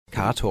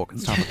car talk.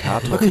 It's time for car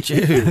talk. Look at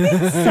you.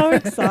 So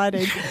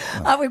excited.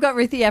 We've got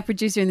Ruthie, our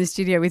producer, in the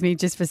studio with me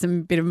just for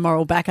some bit of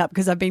moral backup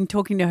because I've been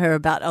talking to her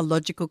about a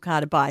logical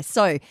car to buy.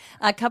 So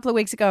a couple of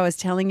weeks ago I was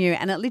telling you,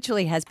 and it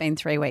literally has been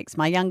 3 weeks,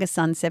 my youngest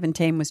son,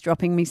 17, was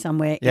dropping me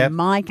somewhere in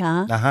my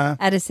car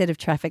at a set of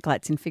traffic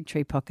lights in Fig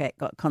Tree Pocket,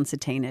 got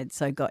concertinaed,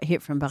 so got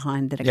hit from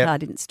behind that a car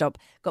didn't stop,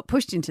 got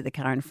pushed into the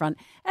car in front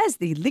as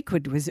the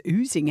liquid was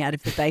oozing out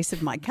of the base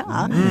of my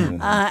car.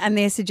 And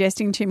they're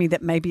suggesting to me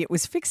that maybe it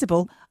was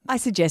fixable. I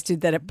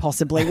suggested that it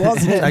possibly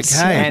wasn't.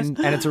 Okay. And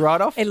it's a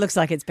write-off? It looks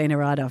like it's been a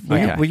write-off.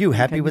 Were you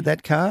happy with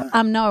that car?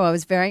 No, I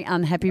was very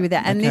unhappy with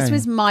that. And this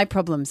was my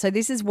problem. So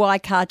this is why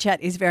car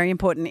chat is very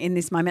important in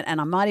this moment,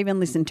 and I might even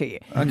listen to you.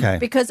 Okay.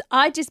 Because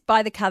I just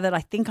buy the car that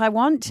I think I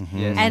want.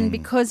 And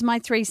because my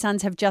 3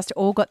 sons have just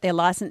all got their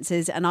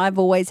licenses and I've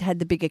always had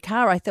the bigger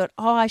car, I thought,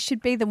 I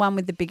should be the one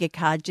with the bigger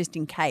car just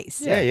in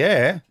case.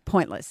 Yeah.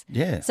 Pointless.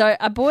 Yeah. So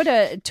I bought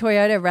a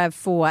Toyota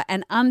RAV4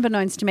 and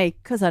unbeknownst to me,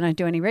 because I don't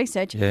do any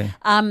research,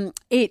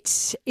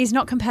 it is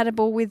not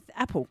compatible with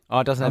Apple. Oh,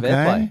 it doesn't have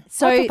AirPlay.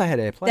 So I thought they had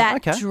AirPlay.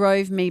 that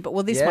drove me, but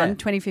this one,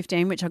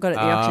 2015, which I got at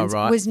the auctions,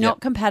 right. was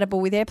not compatible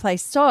with AirPlay.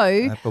 So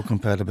Apple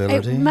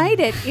compatibility. it made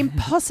it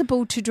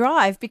impossible to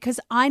drive because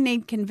I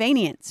need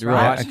convenience,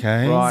 right?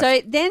 Okay.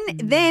 Right. So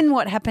then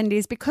what happened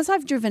is because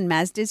I've driven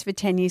Mazdas for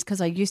 10 years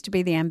because I used to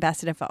be the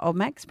ambassador for Old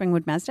Mac,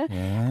 Springwood Mazda,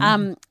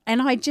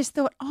 and I just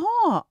thought,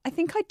 I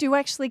think I do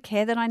actually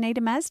care that I need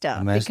a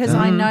Mazda because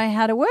I know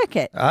how to work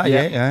it.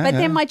 But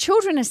then my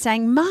children are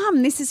saying,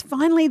 Mum, this is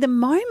finally the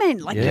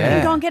moment. Like, you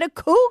can go and get a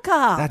cool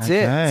car. That's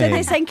it. So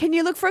they're saying, can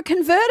you look for a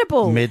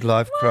convertible?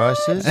 Midlife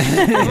crisis.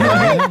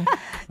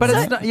 But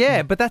it's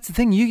not, but that's the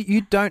thing.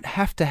 You don't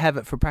have to have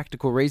it for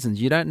practical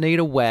reasons. You don't need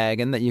a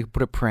wagon that you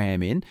put a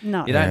pram in.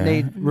 No. You don't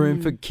need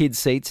room for kids'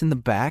 seats in the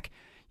back.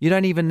 You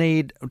don't even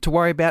need to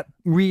worry about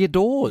rear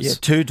doors. Yeah,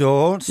 2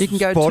 doors. You can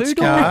go sports 2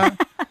 door. car.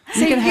 So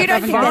you don't think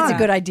that's a fun.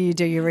 good idea,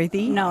 do you,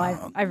 Ruthie? No,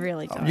 I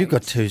really don't. You've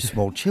got 2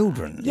 small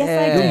children. Yes,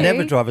 I do. You'll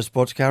never drive a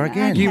sports car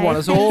again. You want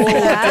us all to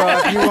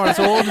drive. You want us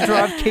all to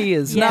drive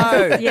Kias.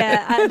 No.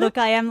 Yeah, look,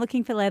 I am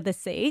looking for leather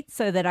seats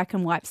so that I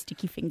can wipe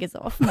sticky fingers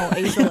off more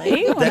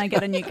easily when I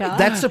get a new car.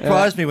 That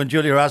surprised me when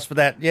Julia asked for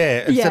that.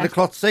 Yeah, instead of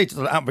cloth seats.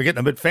 Aren't we getting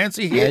a bit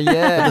fancy here?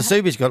 Yeah. But the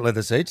Subi's got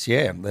leather seats.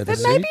 Yeah, leather But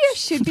seats. maybe I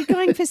should be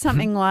going for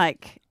something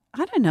like,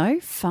 I don't know,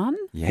 fun.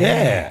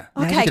 Yeah.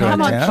 Okay, Good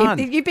come on, idea.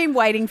 kid. You've been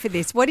waiting for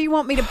this. What do you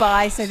want me to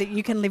buy so that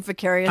you can live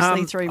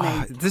vicariously through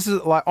me? This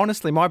is like,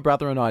 honestly, my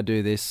brother and I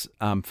do this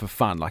for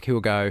fun. Like, he'll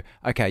go,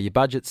 okay, your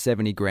budget's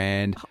 70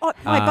 grand. Oh,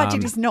 my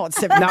budget is not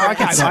 70. No,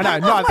 okay, I know.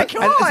 No, Oh my and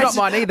it's not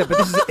mine either, but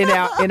this is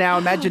in our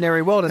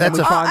imaginary world. And That's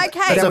then we a- try and, okay.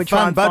 then That's we a try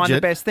fun and find the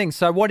budget. best thing.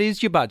 So what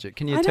is your budget?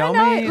 Can you I tell don't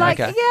know. me? Like,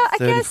 okay. yeah, I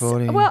 30, guess.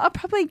 40. Well, I'll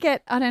probably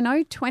get, I don't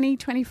know, 20,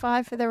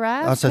 25 for the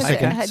RAV. Oh, so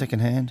because second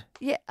hand.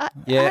 Yeah.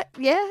 Yeah.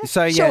 Yeah.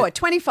 So, yeah. Sure,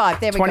 25.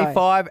 There we go.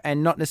 25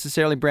 and not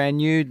necessarily brand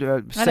new,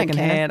 second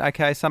care. hand,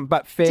 okay,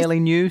 but fairly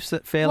new,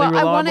 fairly Well,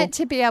 reliable. I want it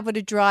to be able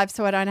to drive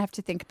so I don't have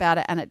to think about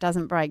it and it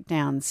doesn't break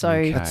down. So,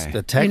 Okay. That's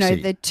the taxi. you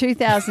know, the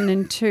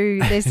 2002,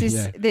 there's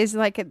this, there's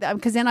like,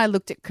 because then I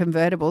looked at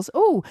convertibles.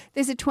 Oh,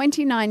 there's a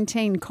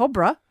 2019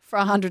 Cobra for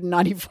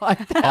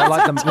 $195,000. I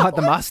like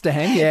the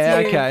Mustang.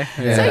 Yeah, okay.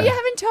 Yeah. So you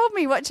haven't told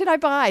me, what should I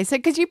buy? So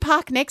because you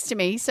park next to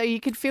me, so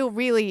you could feel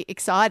really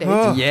excited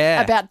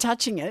Yeah. about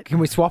touching it. Can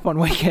we swap on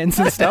weekends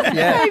and stuff?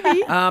 Yeah.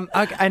 Maybe.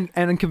 Okay,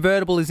 and a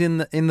convertible is in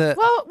the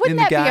Well, wouldn't in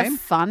that the be game. a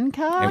fun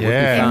car It would be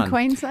Yeah. in fun.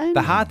 Queensland?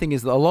 The hard thing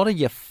is that a lot of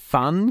your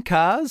fun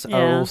cars are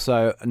Yeah.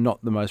 also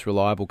not the most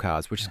reliable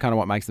cars, which is kind of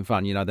what makes them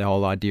fun. You know, the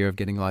whole idea of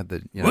getting like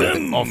the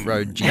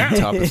off-road Jeep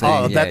type of thing.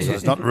 Oh, Yeah, that's yeah.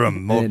 it's not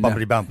room, more Yeah, no.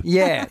 bumpity bump.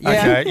 Yeah, yeah.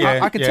 Okay, yeah,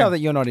 I can yeah. tell that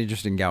you're not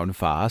interested in going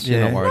fast. You're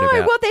Yeah. not worried No,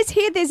 about. well, there's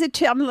a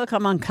look,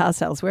 I'm on car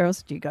sales. Where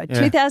else do you go?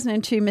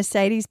 2002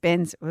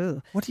 Mercedes-Benz.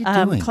 Ooh, What are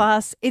you doing?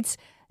 Class. It's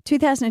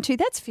 2002.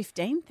 That's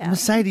 15,000.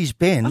 Mercedes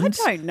Benz.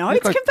 I don't know. It's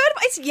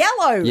convertible. It's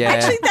yellow. Yeah.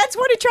 Actually, that's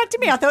what attracted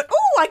me. I thought,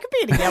 I could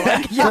be in a yellow.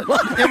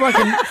 Everyone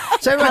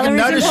can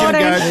notice you and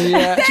go.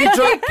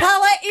 That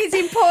colour is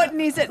important,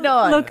 is it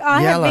not? Look,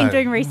 I have Yellow. been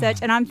doing research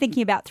and I'm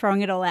thinking about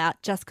throwing it all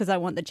out just because I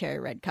want the cherry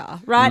red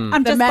car, right?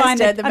 I'm The just Mazda, buying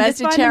the I'm just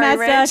Mazda buying cherry the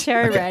Mazda red.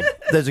 cherry red.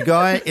 There's a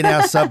guy in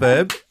our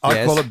suburb. I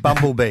Yes. call it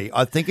Bumblebee.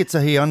 I think it's a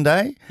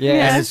Hyundai.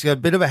 Yeah. And it's got a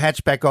bit of a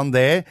hatchback on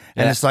there,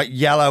 and Yeah. it's like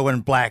yellow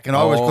and black. And I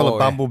always call Oh, it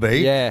Bumblebee.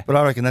 yeah. But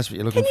I reckon that's what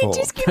you're looking Can you for.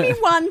 just give me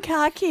one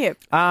car,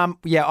 Kip?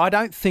 Yeah, I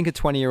don't think a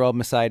 20-year-old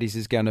Mercedes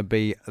is going to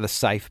be the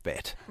safe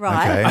bet.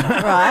 Right.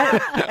 Okay.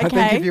 Right. I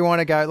think if you want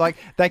to go, like,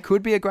 they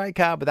could be a great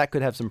car, but that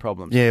could have some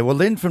problems. Yeah, well,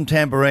 Lynn from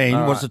Tambourine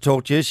wants to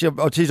talk to you.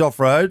 She's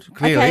off-road,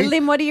 clearly. Okay,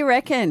 Lynn, what do you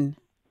reckon?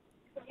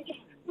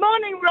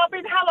 Morning,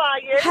 Robin. How are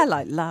you?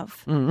 Hello,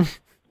 love. So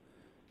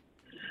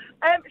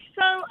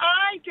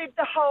I did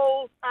the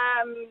whole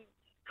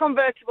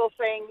convertible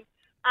thing,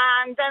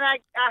 and then I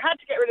had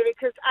to get rid of it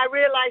because I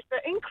realised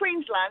that in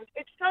Queensland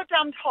it's so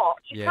damned hot.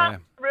 You Yeah. can't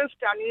have the roof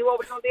down and you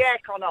always want the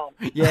aircon on.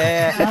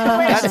 Yeah,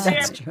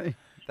 That's true.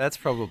 that's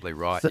probably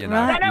right. You know,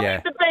 Right. Then I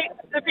yeah.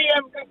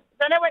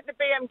 went to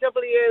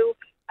BMW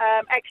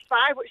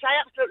X5, which I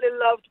absolutely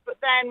loved. But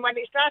then when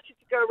it started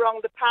to go wrong,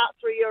 the parts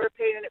were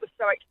European and it was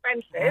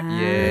expensive.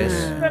 Yes.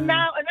 So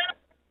now,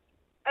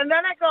 and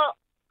then I got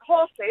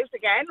horses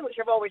again, which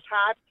I've always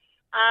had,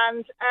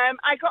 and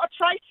I got a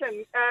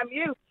Triton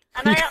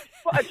and I had to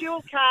put a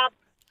dual carb,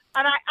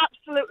 and I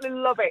absolutely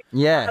love it.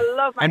 Yeah. I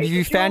love it. And have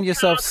you found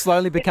yourself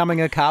slowly becoming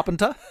a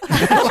carpenter?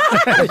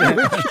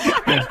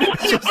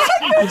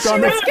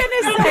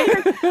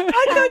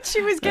 I thought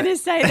she was going to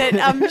say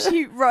that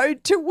she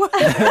rode to work.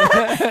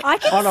 I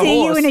can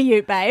see you in a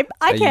ute, babe.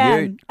 I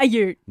can. A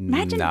ute.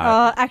 Imagine.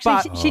 No.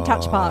 Actually, she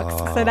touched parks,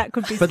 so that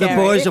could be But scary.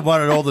 the boys have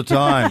won it all the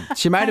time.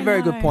 She made a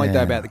very good point, though,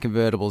 Yeah. about the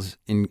convertibles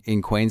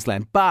in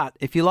Queensland. But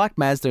if you like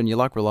Mazda and you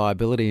like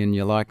reliability and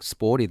you like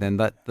sporty, then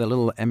the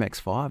little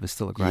MX-5 is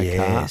still a great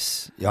car.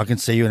 Yes. I can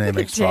see you in an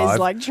Tez MX-5.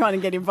 like trying to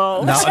get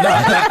involved. No,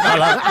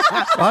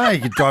 I know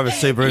you could drive a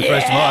Subaru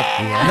first of all.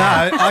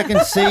 No, I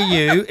can see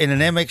you in an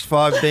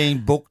MX-5 being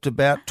booked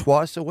about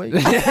twice a week.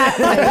 Robin,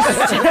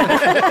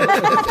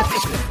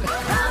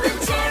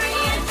 Terry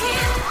and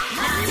Kip,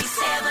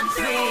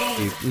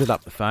 97.3. You lit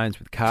up the phones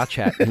with car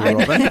chat here,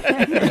 Robin.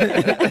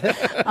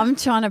 I'm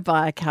trying to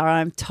buy a car.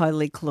 I'm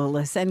totally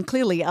clueless and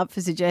clearly up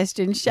for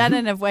suggestions.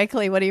 Shannon of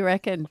Wakeley, what do you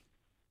reckon?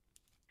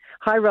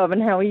 Hi, Robin.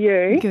 How are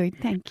you? Good,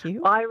 thank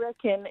you. I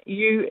reckon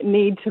you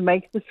need to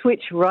make the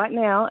switch right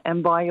now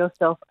and buy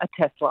yourself a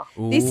Tesla.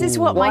 This is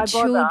what my Why bother?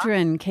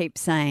 children keep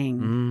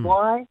saying.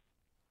 Why?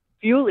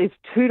 Fuel is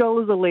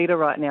 $2 a litre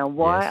right now.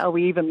 Why Yes. are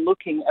we even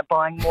looking at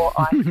buying more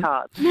ICE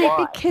cars? No,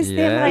 Why? because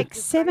they're Yeah. like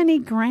 70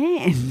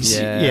 grand.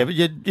 Yeah, but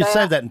you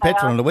save that in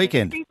petrol on the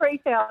weekend.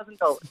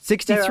 $63,000.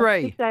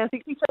 63.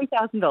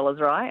 $63,000,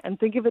 right? And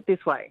think of it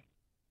this way.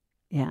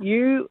 Yeah.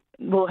 You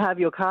will have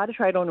your car to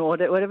trade on or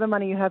whatever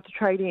money you have to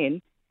trade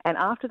in. And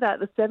after that,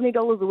 the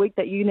 $70 a week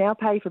that you now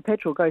pay for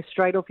petrol goes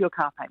straight off your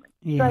car payment.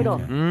 Straight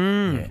off.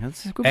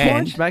 That's a good And-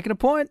 point. She's making a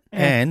point.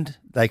 And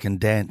they can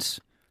dance.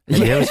 Have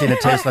you ever seen a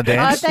Tesla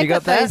dance? They You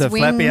got that? those The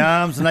flappy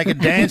arms and they can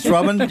dance,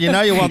 Robin. You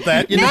know you want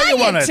that. You know you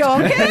want it.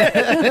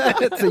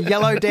 It's a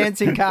yellow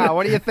dancing car.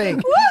 What do you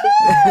think?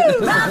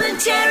 Robin,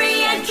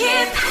 Terry and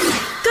Kip,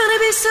 gonna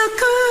be so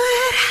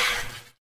good.